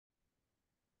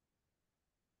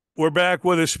We're back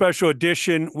with a special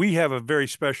edition. We have a very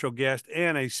special guest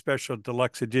and a special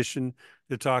deluxe edition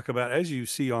to talk about. As you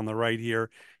see on the right here,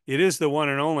 it is the one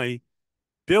and only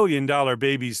Billion Dollar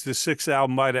Babies, the sixth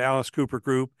album by the Alice Cooper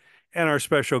Group, and our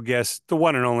special guest, the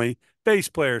one and only bass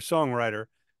player, songwriter,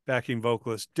 backing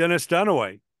vocalist, Dennis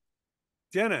Dunaway.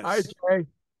 Hi, Dennis, Jay.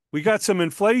 we got some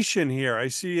inflation here. I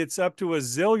see it's up to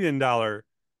 $1 zillion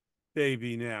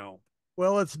baby now.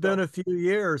 Well, it's been So a few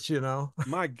years, you know.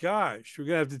 my gosh, we're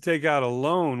gonna have to take out a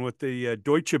loan with the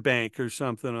Deutsche Bank or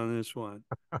something on this one.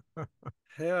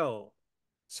 Hell.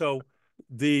 So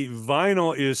the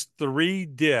vinyl is 3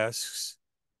 discs,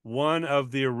 one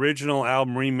of the original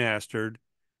album remastered,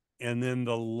 and then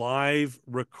the live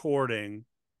recording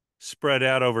spread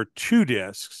out over 2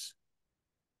 discs.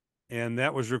 And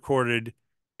that was recorded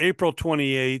April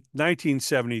 28th,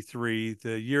 1973,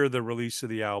 the year of the release of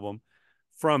the album,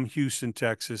 from Houston,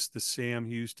 Texas, the Sam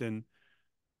Houston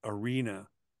Arena.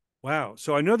 Wow.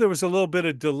 So I know there was a little bit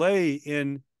of delay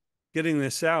in getting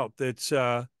this out.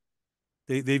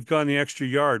 They've gone the extra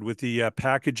yard with the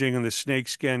packaging and the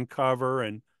snakeskin cover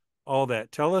and all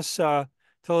that. Tell us some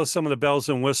of the bells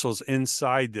and whistles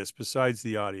inside this besides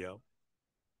the audio.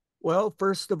 Well,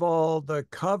 first of all, the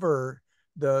cover,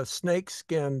 the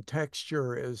snakeskin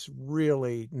texture is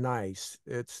really nice.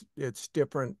 It's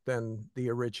different than the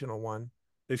original one.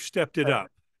 They've stepped it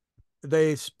up.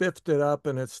 They spiffed it up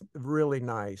and it's really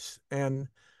nice. And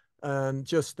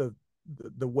just the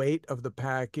weight of the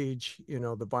package, you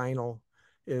know, the vinyl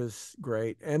is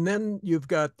great. And then you've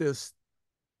got this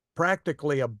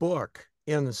practically a book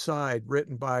inside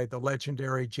written by the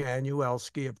legendary Jan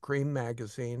Uelski of Cream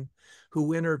magazine,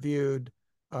 who interviewed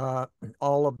uh,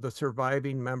 all of the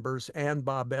surviving members and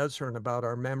Bob Ezrin about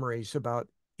our memories about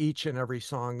each and every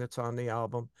song that's on the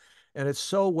album. And it's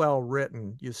so well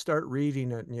written. You start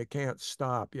reading it and you can't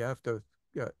stop. You have to,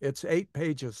 it's 8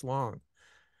 pages long.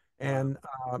 Wow. And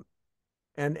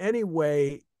and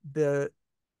anyway, the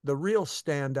real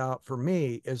standout for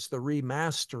me is the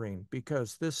remastering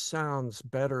because this sounds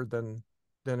better than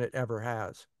it ever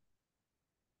has.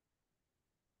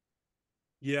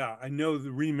 Yeah, I know the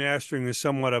remastering is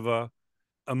somewhat of a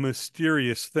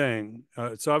mysterious thing.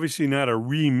 It's obviously not a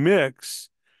remix,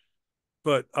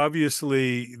 but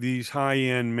obviously these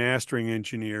high-end mastering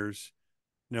engineers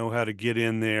know how to get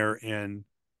in there and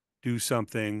do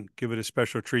something, give it a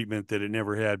special treatment that it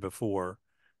never had before.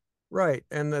 Right.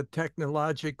 And the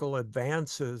technological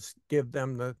advances give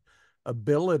them the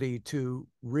ability to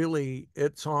really,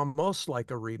 it's almost like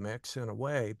a remix in a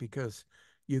way because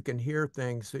you can hear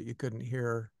things that you couldn't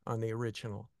hear on the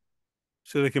original.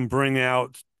 So they can bring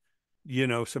out,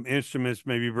 some instruments,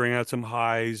 maybe bring out some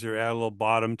highs or add a little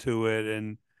bottom to it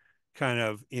and kind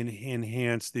of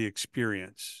enhance the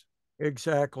experience.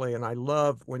 Exactly. And I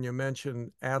love when you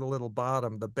mention add a little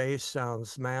bottom, the bass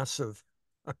sounds massive.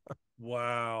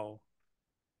 Wow.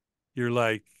 You're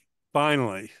like,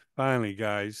 finally, finally,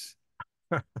 guys,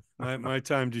 my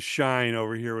time to shine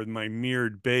over here with my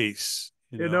mirrored bass,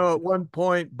 you You know. know, at one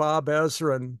point, Bob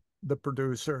Ezrin, the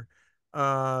producer,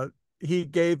 uh, he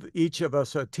gave each of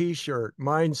us a T-shirt.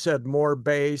 Mine said more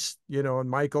bass, you know, and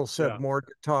Michael said Yeah. more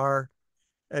guitar.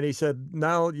 And he said,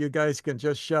 now you guys can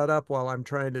just shut up while I'm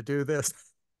trying to do this.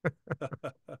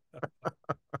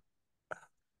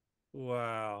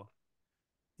 Wow.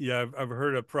 Yeah, I've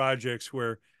heard of projects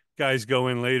where guys go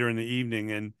in later in the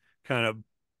evening and kind of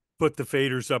put the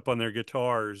faders up on their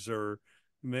guitars or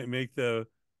make the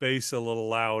bass a little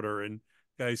louder, and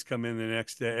guys come in the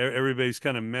next day. Everybody's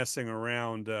kind of messing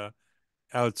around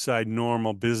outside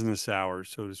normal business hours,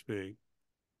 so to speak.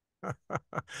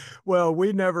 Well,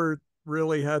 we never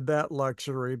really had that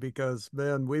luxury because,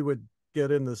 man, we would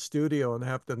get in the studio and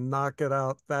have to knock it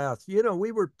out fast. You know,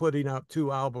 we were putting out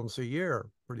 2 albums a year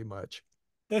pretty much.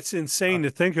 That's Uh, insane to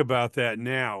think about that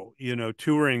now.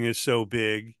 Touring is so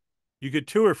big. You could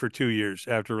tour for 2 years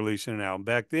after releasing an album.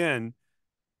 Back then,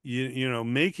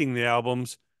 making the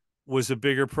albums was a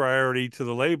bigger priority to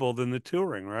the label than the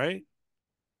touring, right?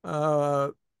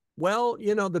 Uh, well,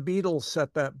 you know, the Beatles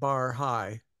set that bar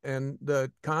high, and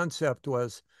the concept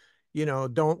was, you know,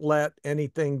 don't let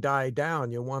anything die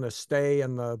down. You want to stay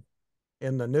in the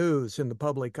news, in the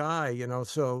public eye, you know.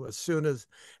 So as soon as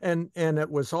and it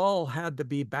was all had to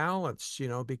be balanced, you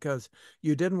know, because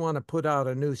you didn't want to put out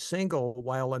a new single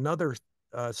while another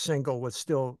single was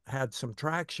still had some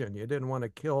traction. You didn't want to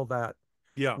kill that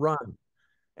Yeah. run.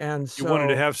 And You wanted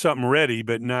to so have something ready,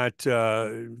 but not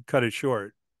cut it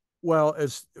short. well,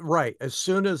 as right, as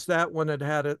soon as that one had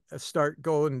had it start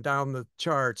going down the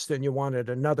charts, then you wanted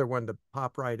another one to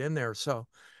pop right in there. So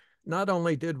not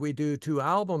only did we do 2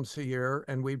 albums a year,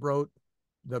 and we wrote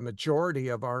the majority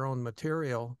of our own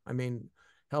material. I mean,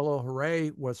 Hello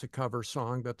Hooray was a cover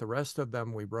song, but the rest of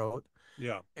them we wrote.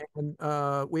 Yeah. And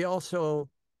we also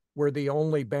were the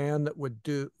only band that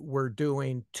were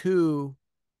doing two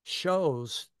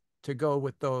shows to go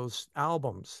with those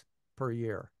albums per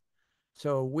year.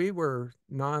 So we were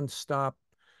nonstop.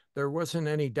 There wasn't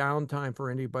any downtime for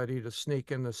anybody to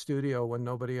sneak in the studio when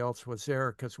nobody else was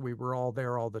there because we were all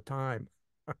there all the time.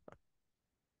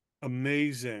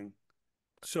 Amazing.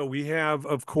 So we have,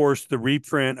 of course, the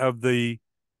reprint of the $1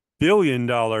 billion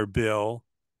bill,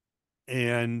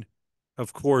 and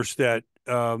of course that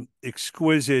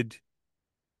exquisite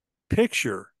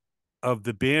picture of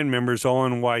the band members all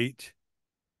in white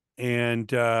and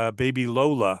baby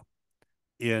Lola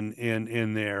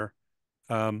in there.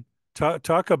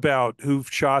 Talk about who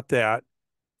shot that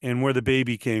and where the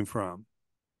baby came from.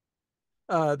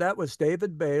 That was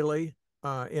David Bailey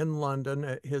in London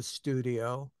at his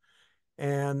studio.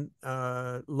 And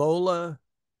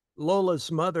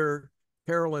Lola's mother,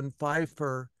 Carolyn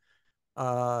Pfeiffer,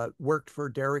 worked for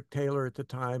Derek Taylor at the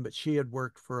time, but she had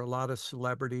worked for a lot of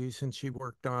celebrities, and she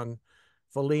worked on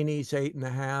Fellini's Eight and a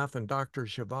Half and Dr.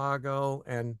 Zhivago.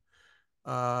 And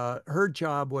her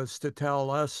job was to tell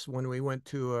us when we went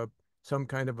to some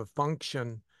kind of a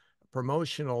function,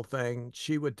 promotional thing.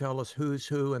 She would tell us who's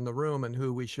who in the room and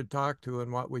who we should talk to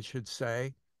and what we should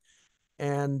say.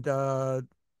 And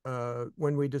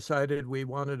when we decided we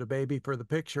wanted a baby for the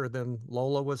picture, then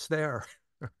Lola was there.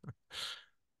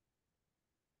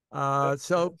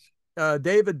 So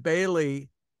David Bailey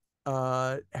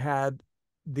had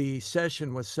the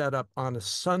session was set up on a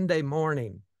Sunday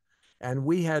morning, and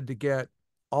we had to get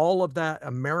all of that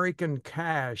American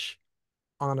cash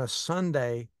on a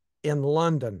Sunday in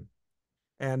London.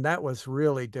 And that was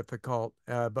really difficult,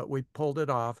 but we pulled it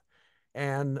off.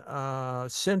 And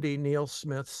Cindy, Neil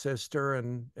Smith's sister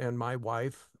and my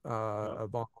wife Yeah.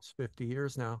 of almost 50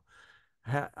 years now,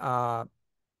 ha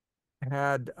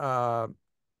had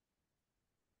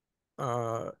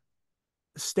uh,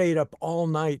 stayed up all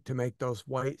night to make those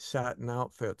white satin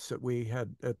outfits that we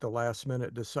had at the last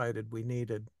minute decided we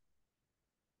needed.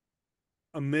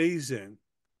 Amazing.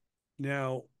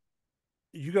 Now,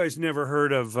 you guys never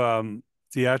heard of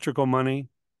theatrical money?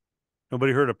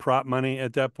 Nobody heard of prop money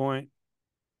at that point?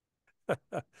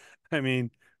 I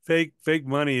mean, fake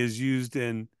money is used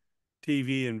in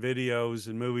TV and videos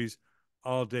and movies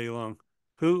all day long.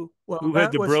 Who Well, who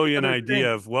had that the was the brilliant other thing.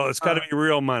 idea of, well, it's got to Uh, be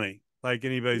real money, like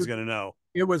anybody's it, going to know.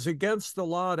 it was against the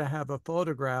law to have a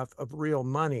photograph of real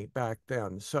money back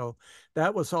then. So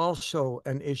that was also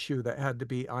an issue that had to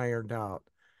be ironed out.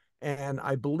 And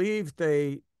I believe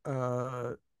they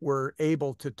were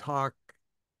able to talk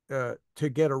to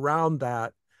get around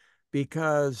that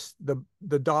because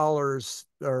the dollars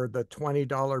or the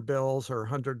 $20 bills or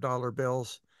 $100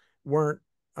 bills weren't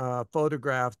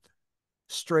photographed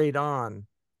straight on,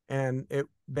 and it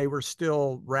they were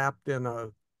still wrapped in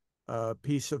a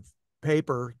piece of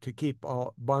paper to keep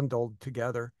all bundled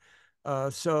together.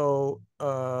 So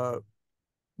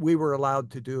we were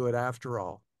allowed to do it after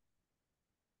all.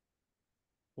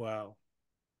 Wow.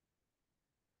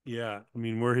 Yeah. I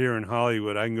mean, we're here in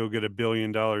Hollywood. I can go get $1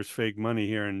 billion fake money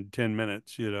here in 10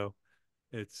 minutes, you know.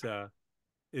 It's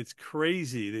it's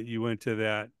crazy that you went to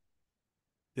that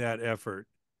effort.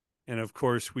 And of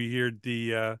course, we heard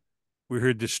the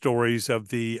stories of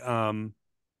the and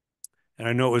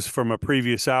I know it was from a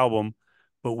previous album,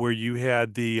 but where you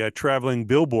had the traveling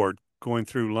billboard going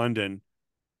through London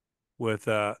with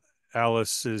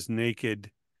Alice's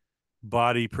naked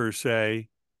body per se.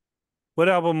 What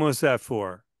album was that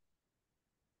for?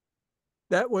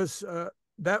 That was uh,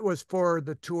 that was for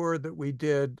the tour that we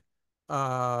did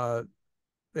uh,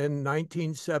 in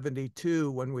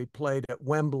 1972 when we played at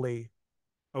Wembley,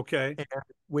 Okay. and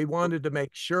we wanted to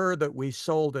make sure that we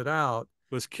sold it out.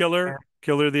 Was And,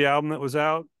 Killer the album that was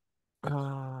out?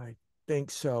 I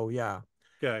think so, yeah.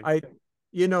 Okay. I,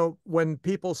 when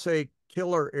people say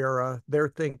Killer era, they're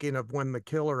thinking of when the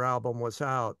Killer album was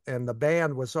out, and the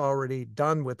band was already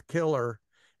done with Killer,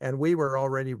 and we were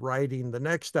already writing the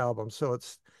next album.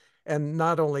 And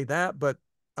not only that, but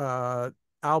uh,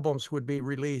 albums would be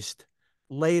released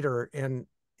later in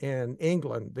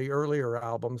England, the earlier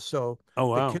albums. Oh The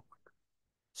wow.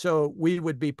 so we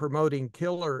would be promoting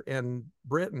Killer in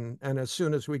Britain, and as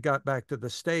soon as we got back to the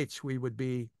States, we would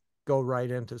be go right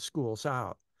into Schools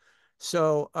Out.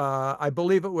 So I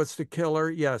believe it was the Killer,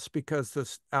 yes, because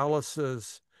this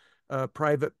Alice's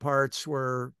private parts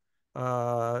were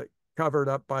uh, covered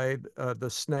up by the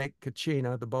snake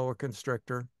Kachina, the boa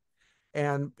constrictor.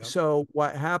 And Yep. so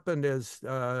what happened is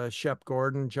Shep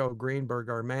Gordon, Joe Greenberg,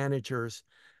 our managers,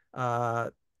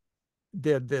 uh,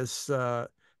 did this.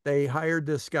 They hired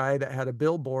this guy that had a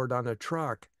billboard on a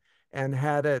truck and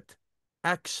had it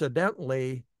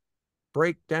accidentally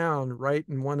break down right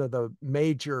in one of the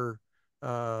major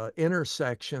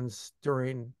intersections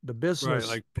during the Right, business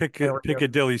like area.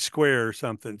 Piccadilly Square or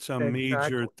something, some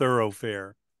major Exactly.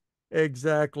 thoroughfare.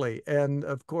 Exactly. And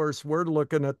of course, we're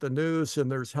looking at the news and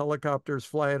there's helicopters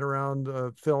flying around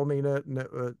filming it,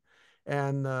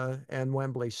 and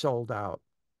Wembley sold out.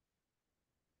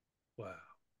 Wow.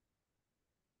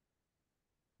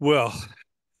 Well,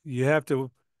 you have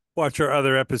to watch our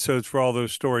other episodes for all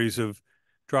those stories of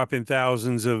dropping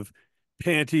thousands of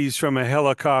panties from a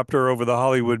helicopter over the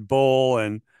Hollywood Bowl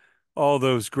and all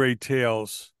those great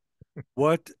tales.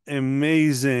 What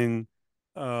amazing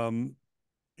um,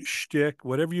 shtick,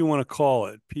 whatever you want to call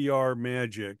it, PR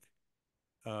magic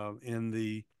in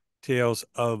the tales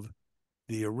of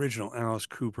the original Alice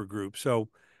Cooper group. So,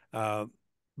 uh,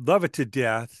 love it to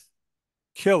death,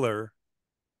 killer,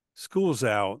 school's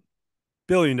out, $1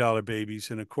 billion babies,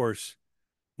 and of course,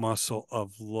 Muscle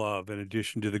of Love, in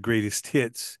addition to the greatest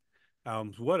hits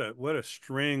albums. What a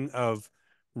string of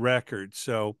records.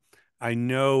 So I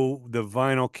know the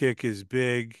vinyl kick is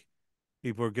big.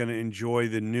 People are going to enjoy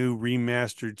the new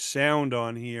remastered sound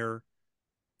on here.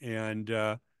 And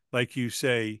like you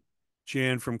say,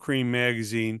 Jan from Cream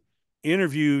Magazine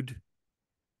interviewed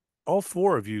all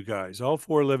four of you guys, all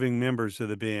four living members of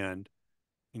the band,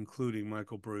 including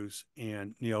Michael Bruce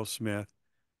and Neil Smith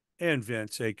and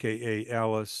Vince, aka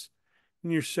Alice,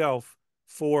 and yourself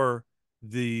for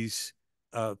these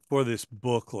for this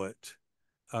booklet.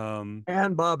 Um,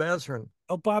 And Bob Ezrin.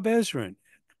 oh, Bob Ezrin,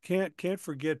 can't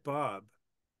forget Bob.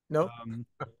 Nope. Um,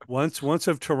 once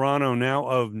of Toronto, now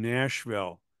of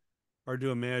Nashville. Hard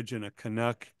to imagine a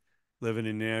Canuck living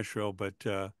in Nashville, but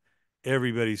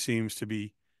everybody seems to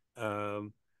be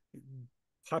um,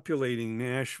 populating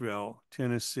Nashville,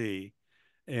 Tennessee.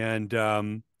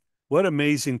 And what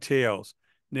amazing tales.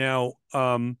 Now,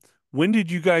 when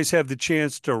did you guys have the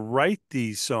chance to write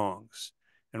these songs?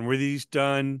 And were these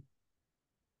done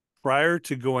prior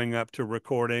to going up to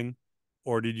recording?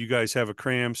 Or did you guys have a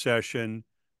cram session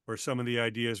where some of the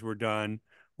ideas were done?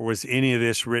 Or was any of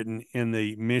this written in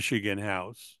the Michigan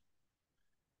house?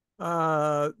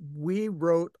 We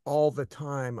wrote all the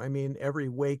time. I mean, every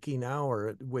waking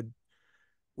hour,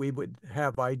 we would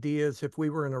have ideas. If we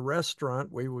were in a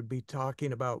restaurant, we would be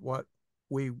talking about what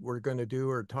we were going to do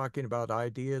or talking about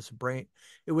ideas.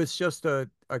 It was just a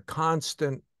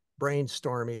constant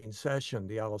brainstorming session,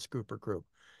 the Alice Cooper group.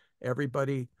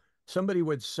 Everybody, somebody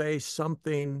would say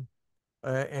something,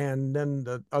 and then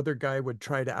the other guy would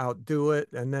try to outdo it,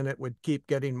 and then it would keep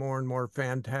getting more and more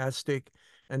fantastic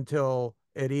until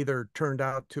it either turned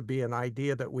out to be an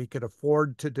idea that we could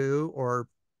afford to do or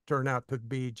turn out to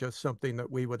be just something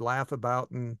that we would laugh about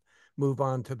and move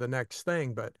on to the next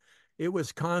thing. But it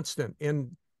was constant.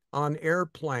 In On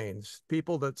airplanes,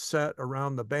 people that sat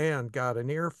around the band got an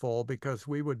earful because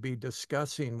we would be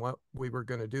discussing what we were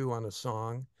going to do on a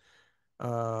song.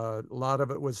 A lot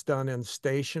of it was done in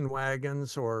station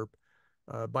wagons or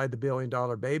by the Billion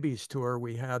Dollar Babies tour.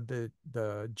 We had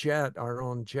the jet, our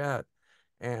own jet,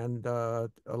 and a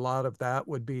lot of that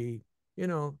would be,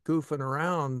 goofing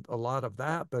around. A lot of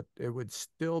that, but it would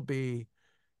still be,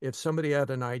 if somebody had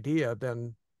an idea,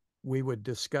 then we would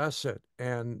discuss it,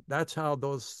 and that's how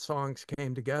those songs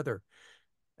came together.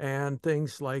 And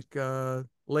things like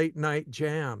late night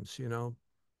jams,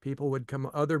 people would come,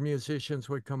 other musicians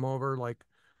would come over, like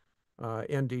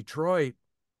in Detroit,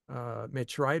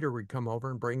 Mitch Ryder would come over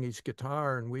and bring his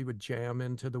guitar, and we would jam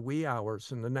into the wee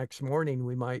hours. And the next morning,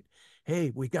 we might,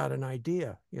 hey, we got an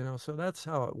idea, So that's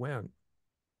how it went.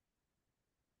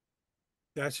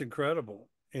 That's incredible.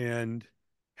 And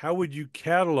how would you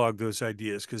catalog those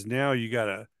ideas? Because now you got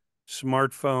a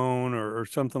smartphone or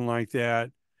something like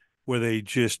that. Were they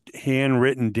just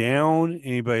handwritten down?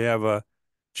 Anybody have a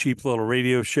cheap little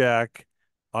Radio Shack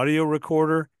audio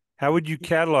recorder? How would you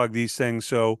catalog these things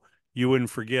so you wouldn't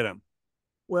forget them?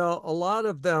 Well, a lot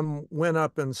of them went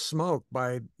up in smoke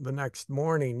by the next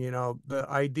morning. The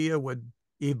idea would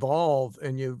evolve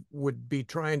and you would be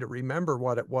trying to remember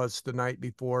what it was the night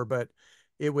before, but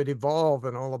it would evolve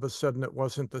and all of a sudden it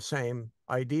wasn't the same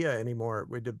idea anymore. It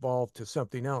would evolve to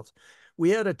something else.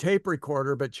 We had a tape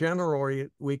recorder, but generally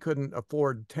we couldn't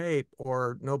afford tape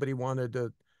or nobody wanted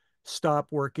to stop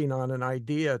working on an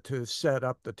idea to set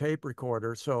up the tape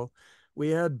recorder. So we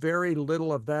had very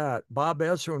little of that. Bob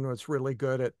Ezrin was really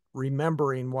good at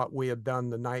remembering what we had done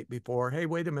the night before. Hey,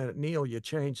 wait a minute, Neil, you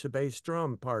changed the bass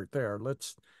drum part there.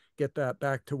 Let's get that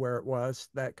back to where it was,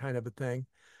 that kind of a thing.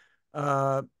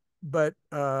 Uh, but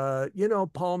Paul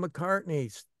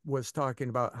McCartney's was talking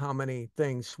about how many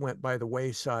things went by the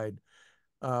wayside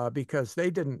because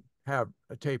they didn't have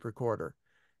a tape recorder,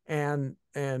 and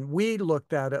we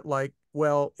looked at it like,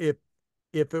 well, if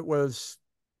it was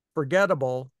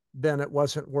forgettable, then it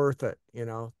wasn't worth it,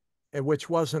 and which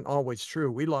wasn't always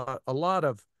true. We lost a lot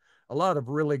of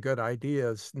really good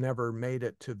ideas never made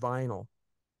it to vinyl.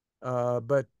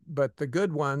 But the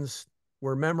good ones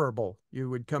were memorable. You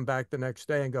would come back the next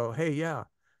day and go, "Hey, yeah,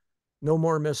 no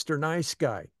more Mr. Nice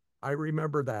Guy. I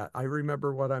remember that. I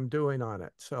remember what I'm doing on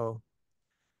it." So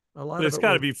a But lot of it's it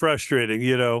got to was, be frustrating,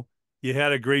 you know. You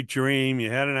had a great dream, you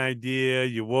had an idea,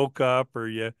 you woke up or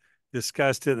you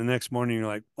discussed it the next morning. You're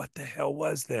like, what the hell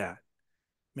was that?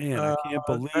 Man, I uh, can't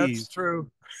that's believe, true.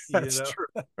 you That's know.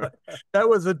 true. That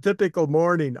was a typical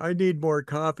morning. I need more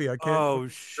coffee. I can't Oh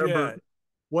remember shit.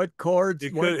 what chords,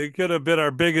 It what, could have been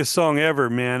our biggest song ever,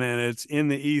 man, and it's in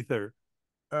the ether.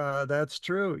 that's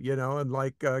true, and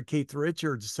like Keith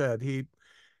Richards said, he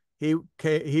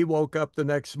woke up the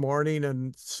next morning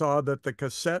and saw that the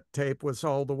cassette tape was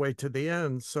all the way to the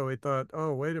end. So he thought,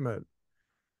 oh, wait a minute.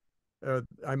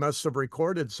 I must have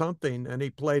recorded something. And he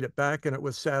played it back and it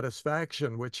was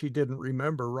Satisfaction, which he didn't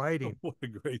remember writing. What a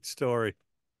great story.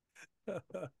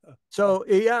 So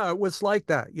yeah, it was like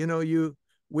that.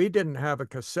 We didn't have a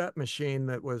cassette machine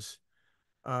that was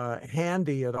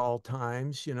handy at all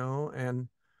times, and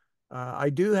I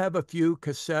do have a few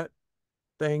cassette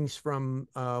things from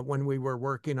when we were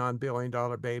working on Billion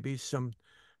Dollar Babies. Some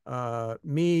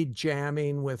me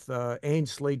jamming with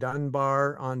Ainsley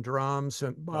Dunbar on drums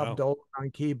and Bob Wow. Dolan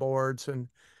on keyboards,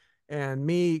 and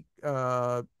me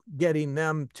getting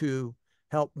them to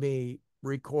help me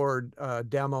record a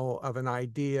demo of an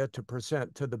idea to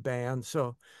present to the band.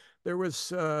 So there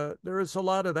was a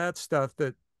lot of that stuff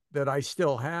that I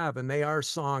still have, and they are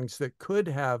songs that could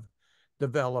have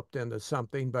developed into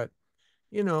something, but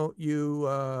you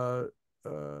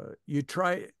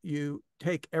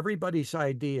take everybody's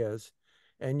ideas,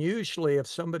 and usually if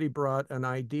somebody brought an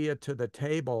idea to the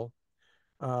table,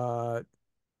 uh,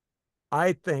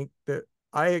 I think that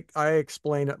I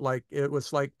explain it like it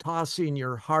was like tossing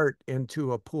your heart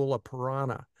into a pool of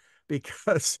piranha,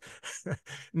 because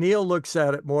Neil looks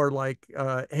at it more like,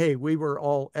 hey, we were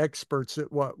all experts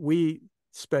at what we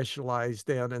specialized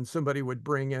in, and somebody would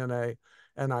bring in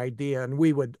an idea, and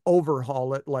we would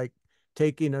overhaul it like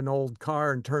taking an old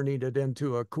car and turning it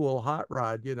into a cool hot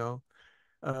rod.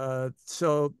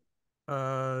 So,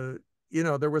 uh,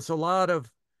 there was a lot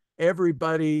of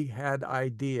everybody had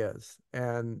ideas,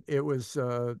 and it was,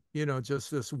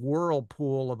 just this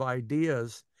whirlpool of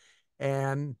ideas.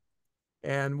 And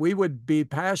we would be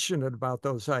passionate about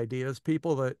those ideas.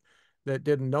 People that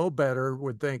didn't know better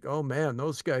would think, oh man,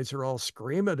 those guys are all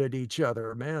screaming at each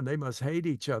other. Man, they must hate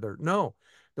each other. No,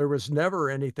 there was never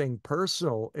anything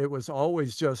personal. It was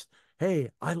always just, hey,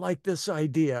 I like this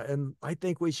idea and I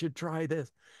think we should try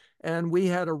this. And we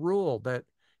had a rule that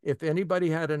if anybody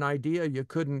had an idea, you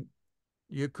couldn't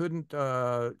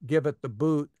give it the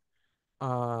boot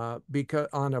because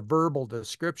on a verbal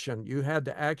description. You had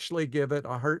to actually give it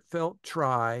a heartfelt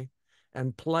try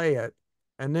and play it,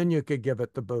 and then you could give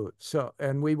it the boot. So,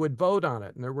 and we would vote on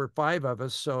it, and there were five of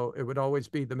us, so it would always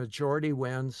be the majority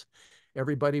wins.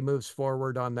 Everybody moves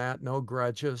forward on that, no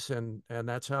grudges, and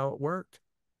that's how it worked.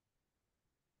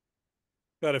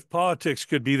 God, if politics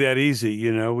could be that easy,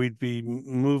 you know, we'd be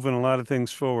moving a lot of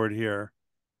things forward here.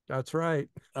 That's right.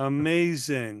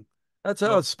 Amazing. That's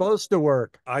how Well, it's supposed to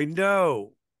work. I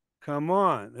know. Come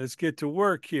on, let's get to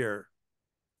work here.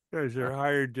 You guys are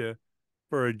hired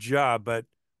for a job, but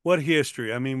what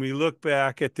history? I mean, we look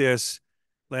back at this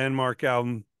landmark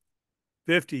album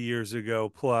 50 years ago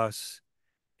plus,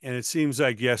 and it seems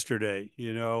like yesterday,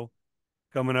 you know,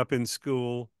 coming up in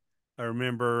school. I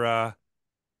remember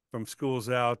from schools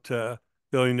out to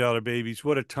Billion Dollar Babies,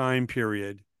 what a time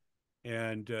period.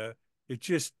 And it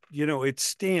just, you know, it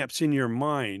stamps in your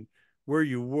mind where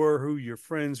you were, who your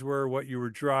friends were, what you were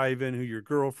driving, who your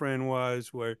girlfriend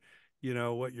was, where, you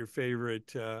know, what your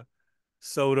favorite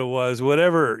soda was,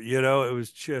 whatever, you know, it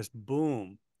was just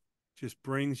boom, just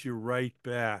brings you right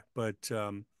back. But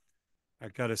I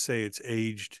got to say, it's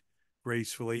aged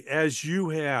gracefully, as you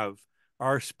have.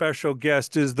 Our special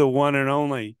guest is the one and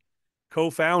only co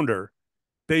founder,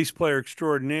 bass player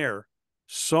extraordinaire,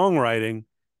 songwriting,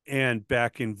 and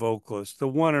backing vocalist, the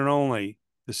one and only,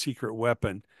 the secret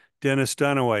weapon, Dennis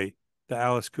Dunaway, the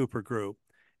Alice Cooper Group.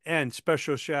 And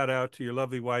special shout out to your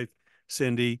lovely wife,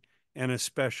 Cindy, and a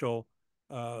special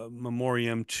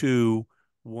memoriam to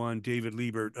one David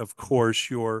Liebert, of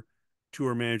course, your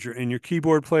tour manager. And your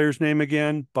keyboard player's name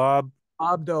again? Bob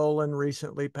Bob Dolan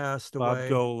recently passed Bob away. He was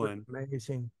Dolan.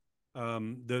 amazing.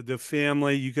 The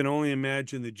family. You can only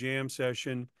imagine the jam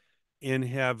session in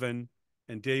heaven,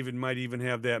 and David might even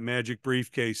have that magic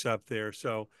briefcase up there.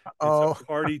 So it's a Oh,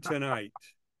 party tonight.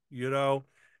 You know,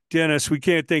 Dennis, we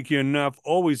can't thank you enough.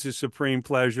 Always a supreme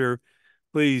pleasure.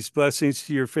 Please, blessings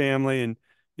to your family and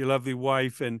your lovely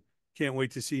wife, and can't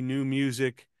wait to see new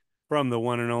music from the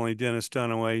one and only Dennis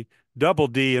Dunaway, Double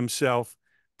D himself.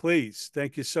 Please,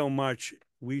 thank you so much.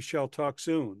 We shall talk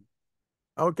soon.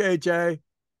 okay, Jay.